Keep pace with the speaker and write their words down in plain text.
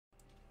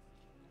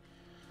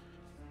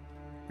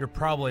You're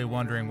probably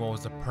wondering what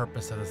was the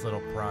purpose of this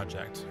little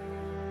project.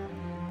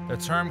 The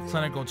term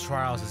clinical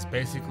trials is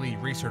basically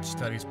research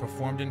studies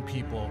performed in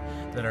people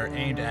that are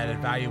aimed at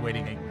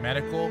evaluating a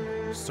medical,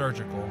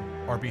 surgical,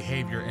 or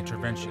behavior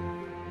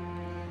intervention.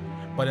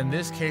 But in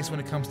this case, when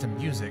it comes to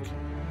music,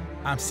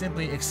 I'm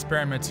simply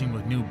experimenting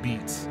with new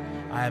beats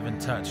I haven't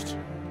touched,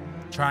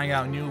 trying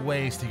out new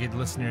ways to get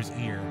listeners'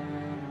 ear.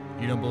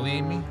 You don't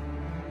believe me?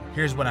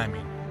 Here's what I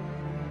mean.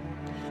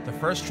 The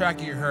first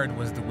track you heard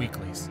was The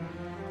Weeklies.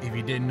 If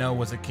you didn't know, it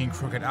was a King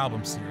Crooked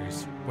album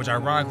series, which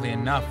ironically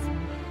enough,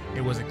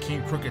 it was a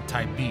King Crooked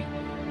type beat.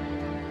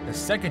 The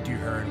second you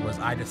heard was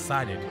I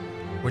Decided,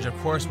 which of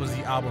course was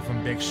the album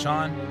from Big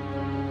Sean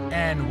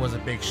and was a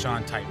Big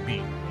Sean type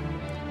beat.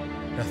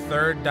 The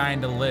third,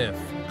 Dying to Live,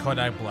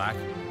 Kodak Black.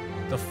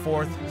 The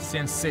fourth,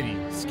 Sin City,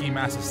 Ski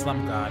Mask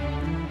Slump God.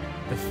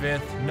 The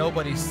fifth,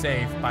 Nobody's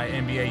Safe by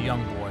NBA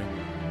Youngboy.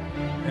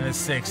 And the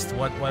sixth,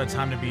 What a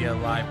Time to Be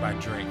Alive by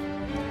Drake.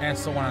 And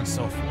so on and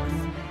so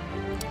forth.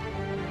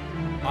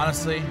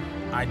 Honestly,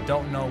 I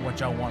don't know what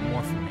y'all want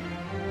more from me.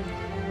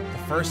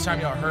 The first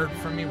time y'all heard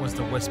from me was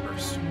the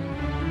whispers.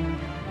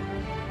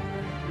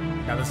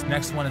 Now this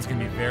next one is gonna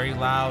be very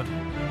loud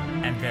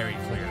and very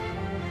clear.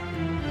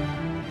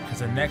 Because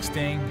the next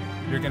thing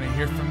you're gonna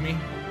hear from me,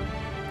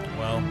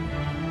 well,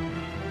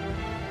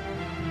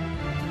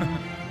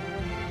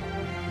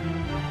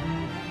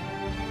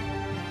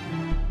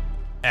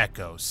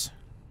 echoes.